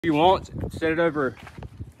If you want, set it over,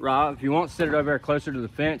 Rob. If you want, set it over there closer to the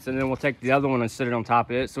fence, and then we'll take the other one and set it on top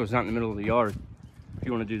of it so it's not in the middle of the yard. If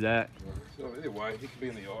you want to do that. So either way, he could be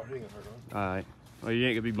in the yard. He ain't gonna hurt him. All right. Well, you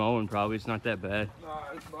ain't gonna be mowing probably. It's not that bad. Nah,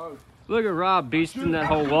 it's mowed. Look at Rob beasting that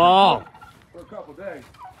whole wall. For a couple days.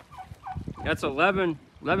 That's 11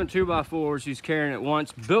 2x4s he's carrying at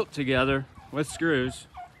once, built together with screws.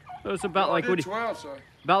 So it's about like what he 12, so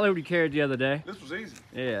about like what he carried the other day. this was easy.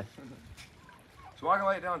 Yeah. So I can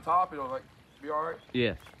lay it down top. It'll like be all right.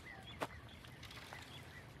 Yeah.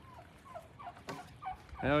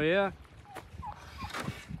 Hell yeah. How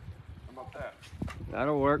about that?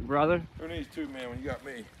 That'll work, brother. Who needs two men when you got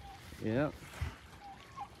me? Yeah.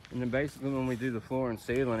 And then basically when we do the floor and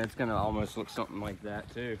ceiling, it's gonna almost look something like that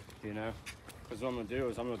too, you know? Because what I'm gonna do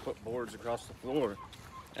is I'm gonna put boards across the floor,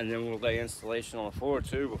 and then we'll lay insulation on the floor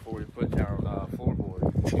too before we put our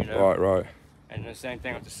floorboard, you know? Right. And the same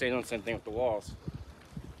thing with the ceiling, same thing with the walls.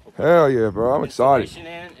 Hell yeah, bro. I'm excited. In,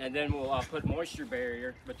 and then we'll put moisture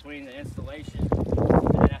barrier between the installation, and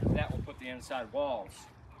then after that we'll put the inside walls.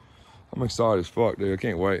 I'm excited as fuck, dude. I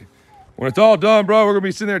can't wait. When it's all done, bro, we're gonna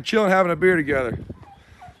be sitting there chilling, having a beer together.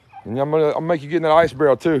 And I'll make you get in that ice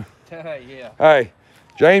barrel too. Yeah. Hey,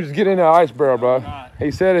 James is getting in that ice barrel, bro. I'm not.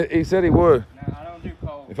 He said it. He said he would. No, I don't do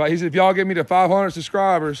cold. He said if y'all get me to 500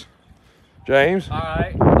 subscribers, James. All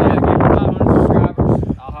right. Yeah, get me 500 subscribers.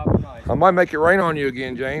 I'll hop in ice. I might make it rain on you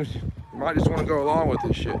again, James. You might just want to go along with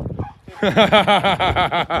this shit.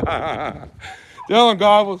 Tell him,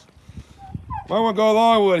 Gobbles. Might want to go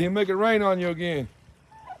along with it. He'll make it rain on you again.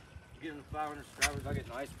 Get him to 500 subscribers, I'll get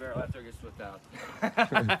an ice barrel after it gets slipped out.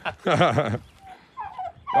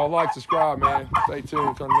 Y'all like, subscribe, man. Stay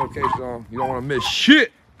tuned. Turn the notifications on. You don't want to miss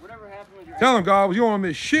shit. Whatever happened with your Tell him, Gobbles, you don't want to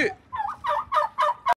miss shit.